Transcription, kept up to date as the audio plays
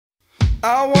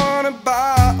I wanna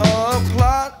buy a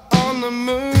plot on the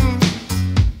moon.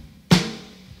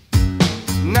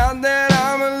 Not that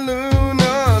I'm a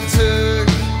lunatic,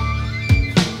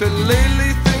 but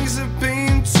lately things have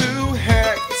been too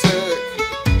hectic.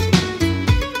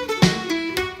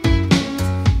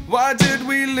 Why did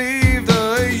we leave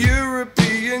the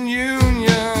European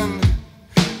Union?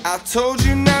 I told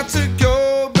you not to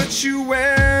go, but you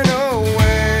went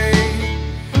away.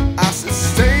 I said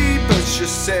stay, but you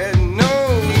said no.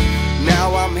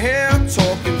 Now I'm here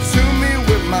talking to me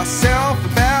with myself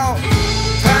about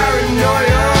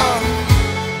paranoia.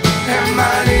 Am I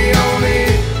the only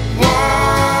one?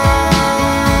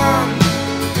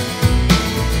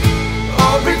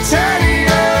 Oh,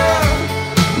 Brittannia,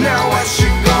 now what you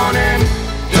gone and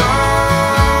done?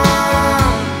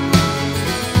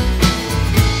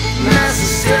 Mass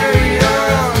hysteria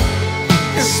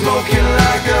is smoking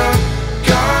like a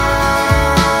gun.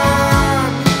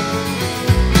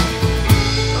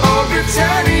 Oh,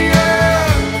 Brittannia,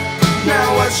 now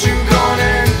what you gone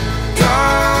and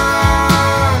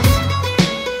done?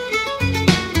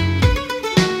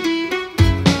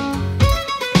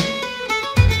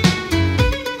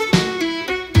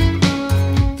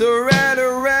 The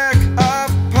rhetoric of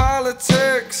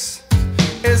politics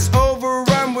is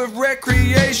overrun with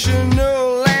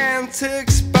recreational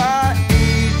antics by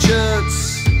eejits.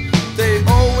 They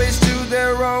always do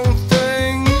their own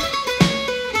thing.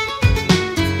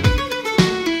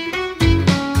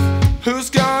 Who's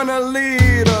gonna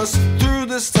lead us through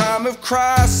this time of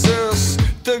crisis?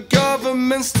 The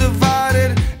government's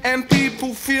divided and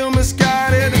people feel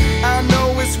misguided. I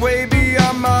know it's way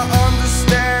beyond my